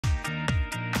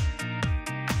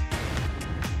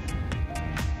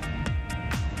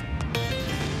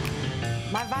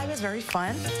My vibe is very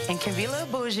fun and can be a little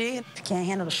bougie. If you can't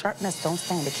handle the sharpness, don't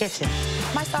stay in the kitchen.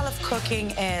 My style of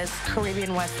cooking is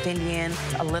Caribbean, West Indian,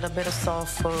 a little bit of soul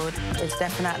food. It's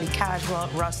definitely casual,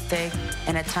 rustic,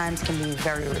 and at times can be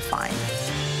very refined.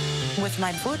 With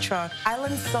my food truck,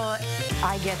 Island Soul,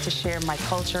 I get to share my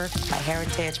culture, my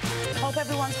heritage. Hope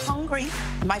everyone's hungry.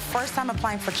 My first time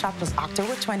applying for CHOP was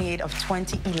October 28th of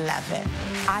 2011.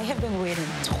 I have been waiting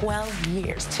 12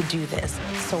 years to do this,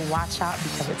 so watch out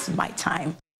because it's my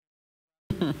time.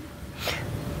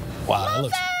 Wow,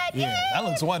 that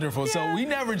looks wonderful. Yeah. So we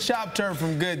never chopped her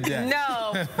from Good Day.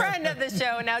 No, friend of the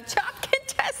show. Now, CHOP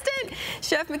contestant,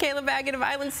 Chef Mikhala Bagot of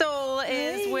Island Soul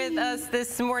is with us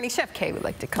this morning. Chef K, would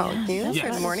like to call you.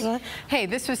 Yes. Good morning. Hey,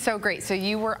 this was so great. So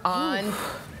you were on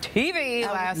TV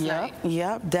last night.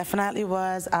 Yep, definitely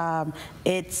was.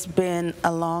 It's been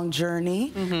a long journey.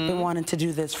 Been wanting to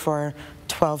do this for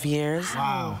 12 years.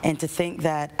 Wow. And to think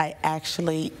that I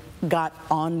actually got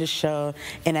on the show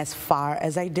and as far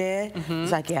as I did,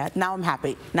 it's like, yeah, now I'm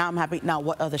happy. Now I'm happy. Now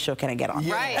what other show can I get on?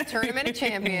 Yeah. Right, Tournament of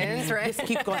Champions, right? Just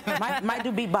keep going. Might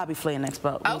do beat Bobby Flay next,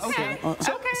 but we'll okay.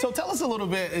 So tell us a little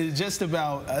bit just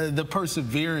about the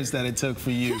perseverance that it took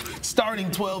for you, starting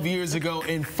 12 years ago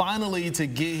and finally to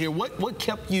get here. What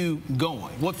kept you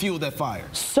going? What fueled that fire?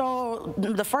 So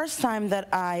the first time that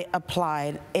I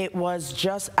applied, it was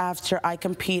just after I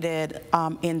competed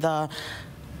in the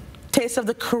Taste of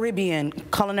the Caribbean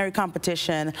culinary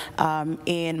competition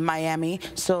in Miami.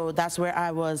 So that's where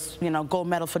I was, you know, gold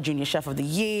medal for Junior Chef of the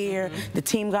Year. The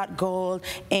team got gold,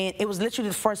 and it was literally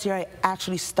the first year I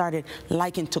actually started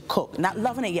liking to cook. Not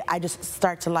loving it yet, I just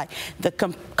started to like. The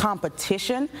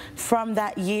competition from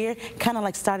that year kind of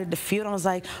like started to feel, and I was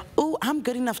like, ooh, I'm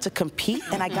good enough to compete,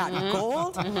 and I got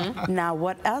gold. Now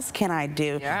what else can I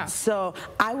do? Yeah. So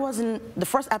I wasn't, the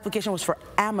first application was for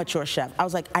amateur chef. I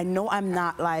was like, I know I'm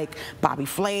not like Bobby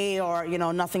Flay or, you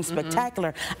know, nothing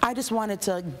spectacular. I just wanted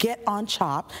to get on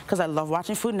CHOP because I love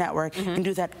watching Food Network and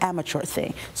do that amateur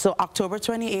thing. So October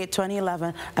 28,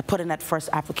 2011, I put in that first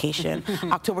application.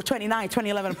 October 29,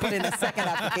 2011, I put in the second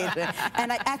application.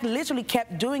 And I literally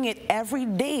kept doing it every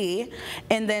day.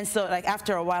 And then so like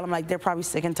after a while, I'm like, they're probably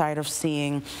sick and tired of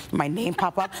seeing my name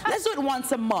pop up. Let's do it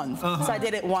once a month. So I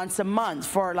did it once a month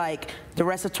for like the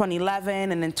rest of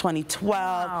 2011 and then 2012.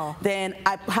 Wow. Then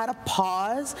I had a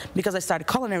pause because I started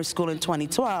culinary school in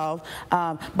 2012,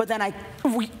 but then I,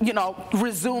 you know,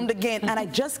 resumed again, and I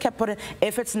just kept putting,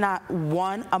 if it's not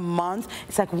one a month,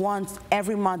 it's like once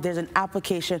every month there's an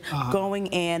application going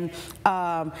in.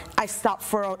 I stopped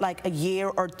for like a year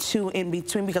or two in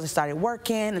between because I started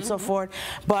working and so forth,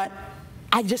 but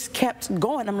I just kept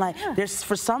going. I'm like, there's,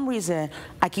 for some reason,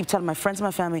 I keep telling my friends and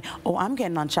my family, oh, I'm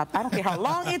getting on CHOP. I don't care how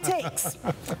long it takes.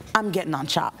 I'm getting on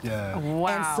CHOP. Yeah. Wow.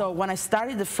 And so when I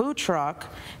started the food truck,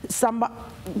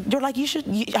 they're like,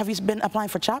 have you been applying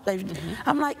for CHOP?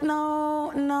 I'm like,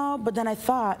 no. But then I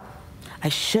thought, I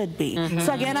should be.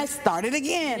 So again, I started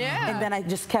again. Yeah. And then I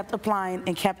just kept applying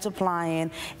and kept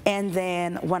applying. And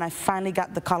then when I finally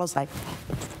got the call, I was like,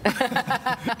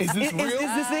 is this real? Is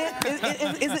this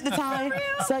it? Is it the time?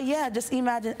 So yeah, just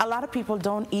imagine, a lot of people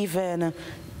don't even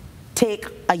take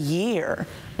a year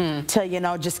to, you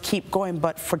know, just keep going,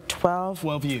 but for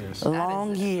 12 years.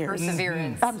 Long years.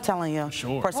 Perseverance. I'm telling you,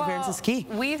 perseverance is key.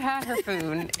 We've had her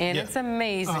food, and it's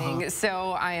amazing.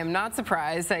 So I am not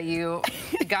surprised that you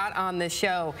got on the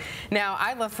show. Now,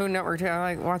 I love Food Network too.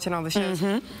 I like watching all the shows.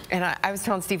 And I was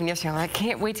telling Stephen yesterday, I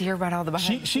can't wait to hear about all the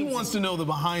behind the scenes. She wants to know the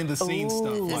behind the scenes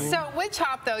stuff. Like. So with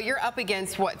CHOP, though, you're up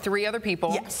against, what, 3 other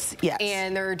people? Yes.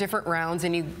 And there are different rounds,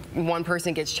 and one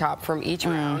person gets CHOP from each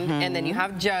round. And then you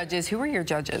have judges. Who are your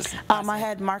judges? I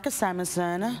had Marcus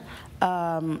Samuelson.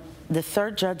 The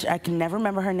third judge, I can never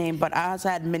remember her name, but I also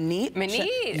had Manit.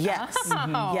 Manit? Yes.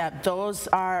 Oh. Yeah, those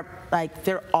are, like,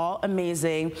 they're all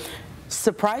amazing.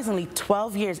 Surprisingly,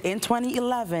 12 years, in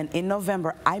 2011, in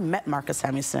November, I met Marcus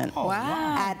Samuelson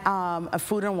at a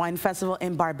food and wine festival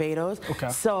in Barbados.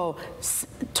 So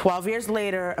 12 years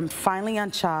later, I'm finally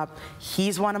on CHOP.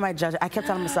 He's one of my judges. I kept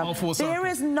telling myself, there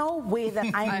is no way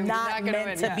that I'm not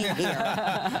meant to be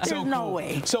here. There's no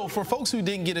way. So for folks who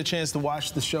didn't get a chance to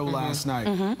watch the show last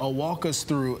night, walk us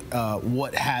through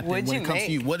what happened when it comes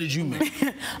to you. What did you make?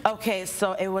 Okay,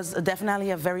 so it was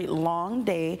definitely a very long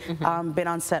day. Been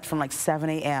on set from like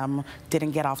 7 a.m., didn't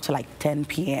get off till like 10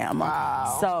 p.m.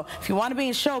 Wow. So if you want to be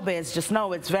in showbiz, just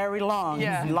know it's very long.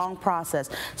 It's a long process.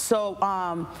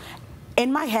 So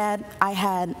in my head, I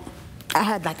had I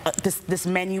had like this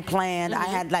menu planned. I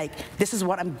had like, this is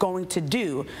what I'm going to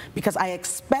do, because I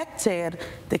expected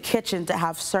the kitchen to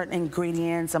have certain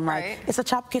ingredients. I'm like, it's a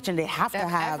chop kitchen. They have to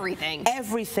have everything.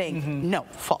 Everything. No,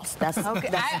 false. That's okay.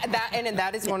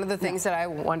 That is one of the things that I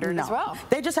wondered as well.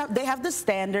 They have the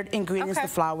standard ingredients: the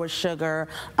flour, sugar.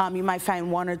 You might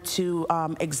find 1 or 2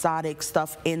 exotic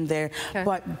stuff in there,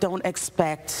 but don't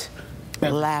expect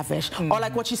lavish, or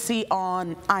like what you see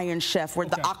on Iron Chef, where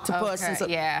the octopus is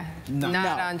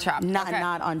not on Chopped.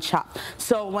 Not on Chopped.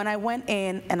 So when I went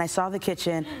in and I saw the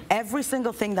kitchen, every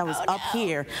single thing that was up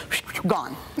here,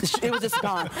 gone. It was just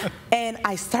gone. And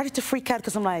I started to freak out,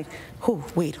 because I'm like, oh,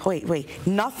 wait.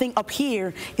 Nothing up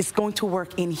here is going to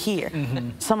work in here.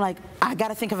 So I'm like, I got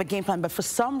to think of a game plan. But for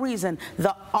some reason,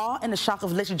 the awe and the shock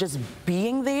of literally just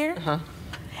being there,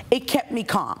 it kept me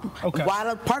calm.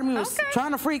 While part of me was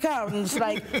trying to freak out, and it's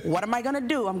like, what am I gonna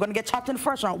do? I'm gonna get chopped in the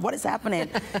first round. What is happening?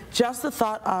 Just the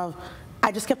thought of,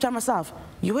 I just kept telling myself,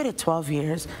 you waited 12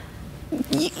 years.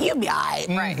 You'll be all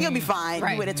right. You'll be fine.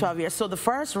 You waited 12 years. So the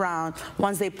first round,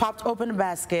 once they popped open the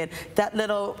basket, that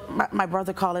little, my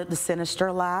brother called it the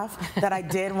sinister laugh that I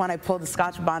did when I pulled the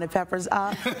Scotch bonnet peppers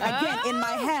out. Again, in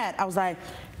my head, I was like,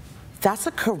 that's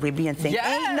a Caribbean thing.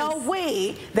 Ain't no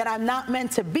way that I'm not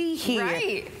meant to be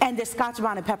here. And there's Scotch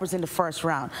bonnet peppers in the first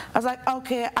round. I was like,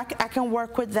 okay, I can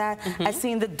work with that. I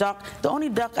seen the duck. The only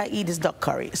duck I eat is duck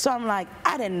curry. So I'm like,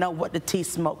 I didn't know what the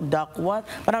tea-smoked duck was,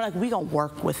 but I'm like, we gonna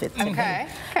work with it.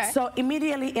 So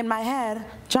immediately in my head,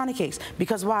 Johnny cakes.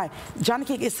 Because why? Johnny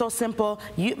cake is so simple.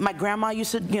 My grandma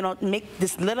used to, make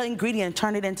this little ingredient and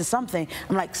turn it into something.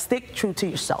 I'm like, stick true to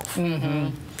yourself.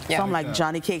 So I'm like,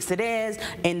 Johnny cakes it is,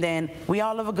 and then we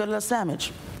all love a good little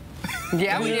sandwich. We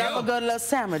love a good little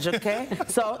sandwich, okay?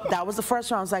 So that was the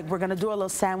first round. I was like, we're going to do a little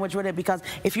sandwich with it, because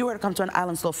if you were to come to an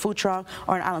Island Soul food truck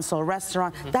or an Island Soul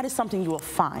restaurant, that is something you will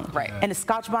find. And the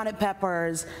Scotch bonnet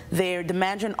peppers, the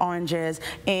mandarin oranges,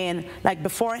 and like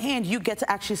beforehand, you get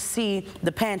to actually see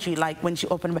the pantry. Like when you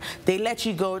open it, they let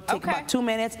you go take about 2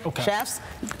 minutes. Chefs,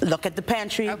 look at the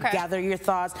pantry, gather your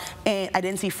thoughts. And I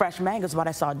didn't see fresh mangoes, but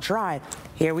I saw dried.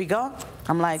 Here we go.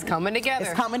 I'm like, it's coming together.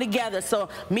 It's coming together. So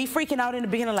me freaking out in the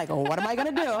beginning, like, oh, what am I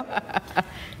gonna do?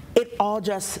 It all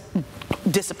just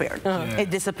disappeared. It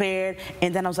disappeared,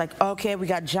 and then I was like, okay, we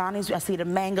got Johnny's. I see the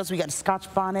mangoes. We got the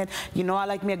Scotch bonnet. I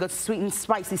like me a good sweet and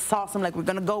spicy sauce. I'm like, we're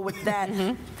gonna go with that.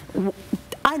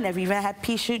 I never even had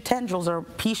pea shoot tendrils or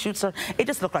pea shoots. It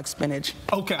just looked like spinach.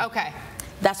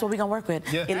 That's what we're gonna work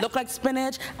with. It looked like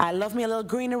spinach. I love me a little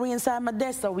greenery inside my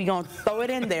dish, so we're gonna throw it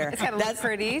in there. It's gotta look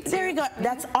pretty. There you go.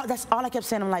 That's all I kept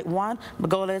saying. I'm like, one, my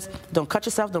goal is don't cut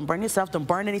yourself, don't burn yourself, don't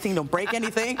burn anything, don't break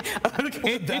anything.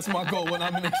 That's my goal when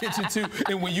I'm in the kitchen too,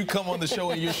 and when you come on the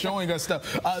show and you're showing us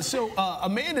stuff. So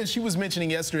Amanda, she was mentioning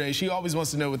yesterday, she always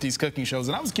wants to know with these cooking shows,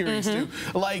 and I was curious too.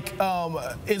 Like,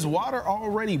 is water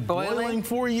already boiling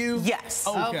for you? Yes.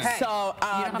 So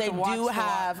they do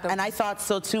have, and I thought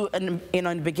so too.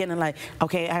 In the beginning, like,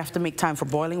 okay, I have to make time for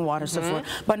boiling water, so forth.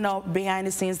 But no, behind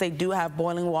the scenes, they do have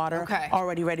boiling water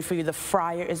already ready for you. The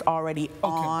fryer is already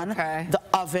on. The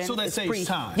oven. So that saves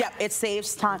time. Yeah, it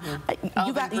saves time.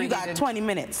 You got 20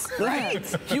 minutes.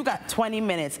 You got 20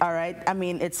 minutes. All right. I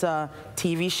mean, it's a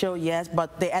TV show, yes,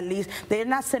 but they're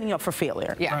not setting you up for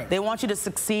failure. They want you to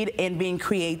succeed in being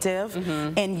creative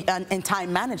and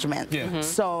time management.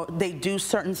 So they do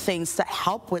certain things to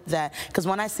help with that. Because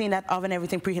when I seen that oven,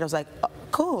 everything preheated, I was like, oh,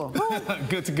 cool.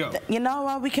 Good to go. You know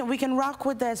what? We can rock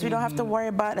with this. We don't have to worry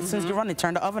about it. As soon as you run it,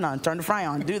 turn the oven on, turn the fry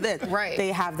on, do this.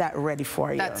 They have that ready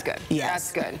for you. That's good.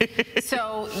 Yes. That's good.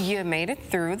 So you made it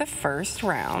through the first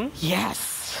round.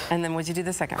 Yes. And then what'd you do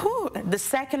the second round? The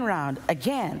second round,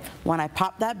 again, when I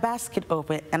popped that basket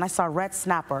open and I saw red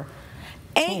snapper,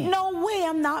 ain't no way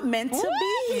I'm not meant to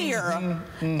be here.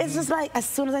 It's just like, as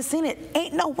soon as I seen it,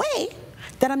 ain't no way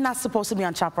that I'm not supposed to be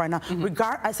on Chopped right now.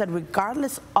 I said,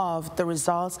 regardless of the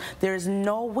results, there is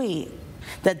no way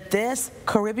that this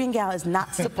Caribbean gal is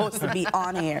not supposed to be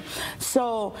on here.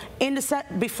 So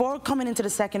before coming into the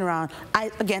second round,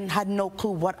 I again had no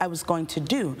clue what I was going to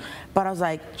do, but I was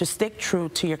like, just stick true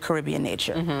to your Caribbean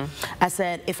nature. I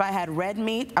said, if I had red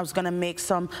meat, I was gonna make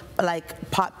some like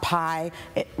pot pie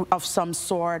of some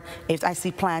sort. If I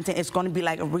see plantain, it's gonna be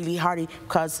like a really hearty,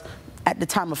 because at the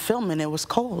time of filming, it was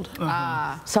cold.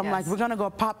 So I'm like, we're gonna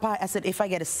go pot pie. I said, if I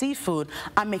get a seafood,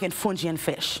 I'm making fungi and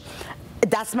fish.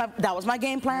 That was my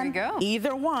game plan. There you go.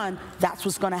 Either one, that's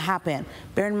what's gonna happen.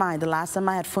 Bear in mind, the last time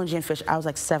I had fungi and fish, I was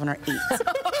like 7 or 8. Good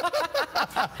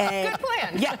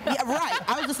plan. Yeah, right.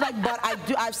 I was just like, but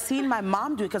I've seen my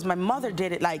mom do it, because my mother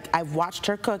did it. Like, I've watched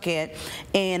her cook it,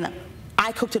 and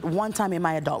I cooked it one time in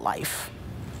my adult life.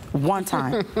 One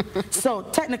time. So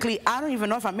technically, I don't even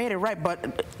know if I made it right,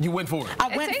 but you went for it.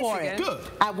 I went for it. Good.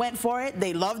 I went for it.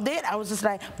 They loved it. I was just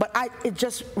like, but it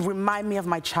just reminded me of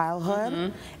my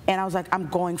childhood, and I was like, I'm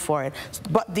going for it.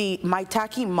 But the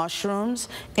maitake mushrooms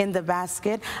in the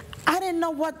basket, I didn't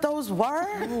know what those were.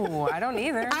 Ooh, I don't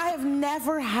either. I have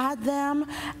never had them.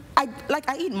 I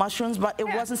eat mushrooms, but it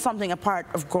wasn't something a part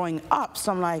of growing up.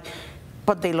 So I'm like,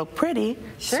 but they look pretty,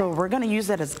 so we're gonna use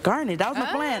it as garnish. That was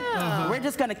my plan. We're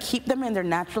just gonna keep them in their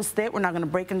natural state. We're not gonna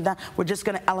break them down. We're just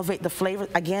gonna elevate the flavor.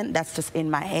 Again, that's just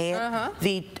in my head.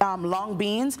 The long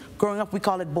beans, growing up, we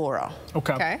call it bora.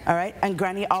 Okay. All right, and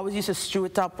Granny always used to stew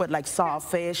it up with like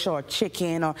sawfish or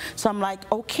chicken, or so I'm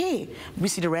like, okay, we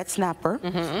see the red snapper,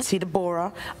 see the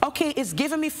bora. Okay, it's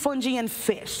giving me fungi and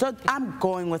fish, so I'm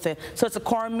going with it. So it's a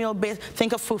cornmeal base.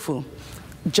 Think of fufu.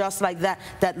 Just like that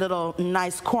little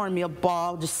nice cornmeal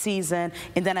ball, just seasoned,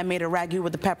 and then I made a ragu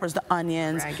with the peppers, the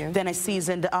onions. Then I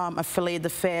seasoned, I filleted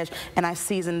the fish, and I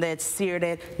seasoned it, seared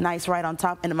it, nice right on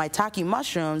top. And the maitake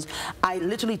mushrooms, I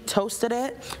literally toasted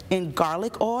it in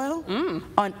garlic oil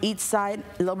on each side,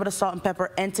 a little bit of salt and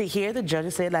pepper, and to hear the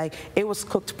judges say like it was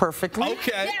cooked perfectly.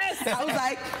 Okay. Yes. I was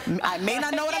like, I may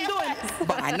not know what I'm doing,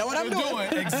 but I know what I'm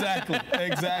doing.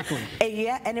 Exactly. And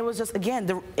yeah, and it was just,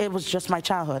 again, it was just my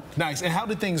childhood. Nice. And how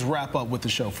did things wrap up with the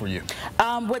show for you?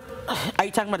 Are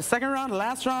you talking about the second round, the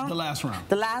last round? The last round.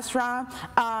 The last round.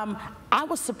 I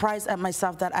was surprised at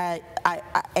myself that I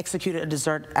executed a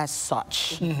dessert as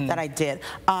such that I did.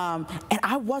 And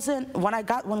I wasn't, when I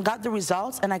got the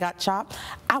results and I got chopped,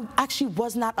 I actually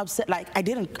was not upset. Like I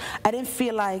didn't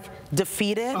feel like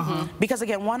defeated because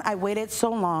again, one, I waited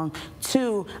so long.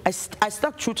 Two, I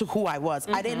stuck true to who I was.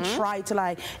 I didn't try to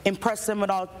like impress them with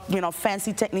all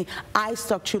fancy technique. I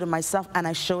stuck true to myself, and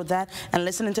I showed that. And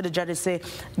listening to the judges say,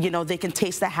 they can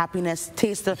taste the happiness,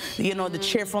 taste the the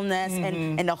cheerfulness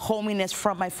and the hominess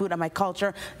from my food and my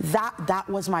culture. That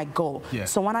was my goal. Yeah.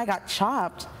 So when I got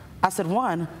chopped, I said,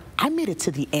 one, I made it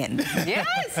to the end.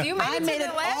 Yes, you made it to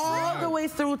the last round. All the way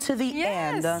through to the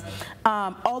end.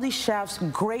 All these chefs,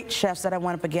 great chefs that I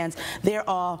went up against, they're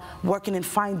all working in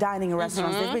fine dining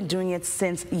restaurants. They've been doing it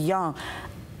since young.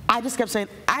 I just kept saying,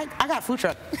 I got a food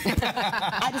truck.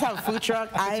 I just have a food truck.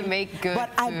 I make good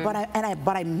food.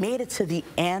 But I made it to the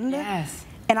end. Yes.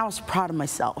 And I was proud of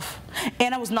myself.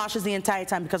 And I was nauseous the entire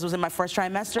time because it was in my first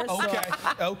trimester.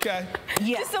 Okay.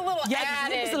 Yeah. Just a little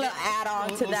just a little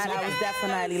add-on to that. I was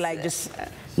definitely like just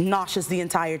nauseous the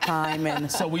entire time. And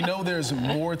so we know there's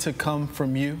more to come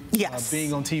from you. Yes.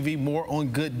 Being on TV, more on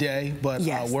Good Day, but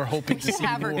we're hoping to see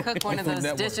more. Have her cook one of those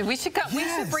dishes. We should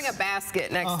bring a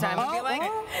basket next time. We'll be like,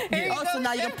 so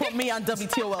now you can put me on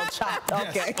WTOL Chopped.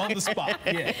 Okay. Yes, on the spot.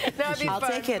 Yeah. I'll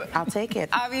take it. I'll take it.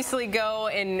 Obviously, go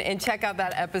and check out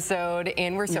that episode,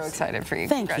 and we're so excited for you.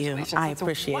 Thank you. I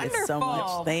appreciate it so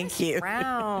much. Thank you.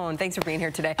 Thanks for being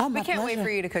here today. We can't wait for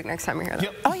you to cook next time you're here.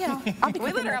 Yep. Oh yeah.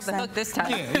 We let her off the hook this time.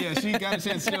 Yeah. She got a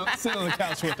chance to sit on the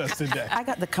couch with us today. I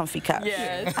got the comfy couch.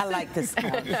 Yes. I like this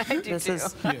couch. This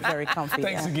is very comfy.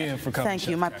 Thanks again for coming. Thank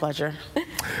you. My pleasure.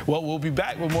 Well, we'll be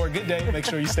back with more Good Day. Make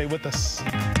sure you stay with us.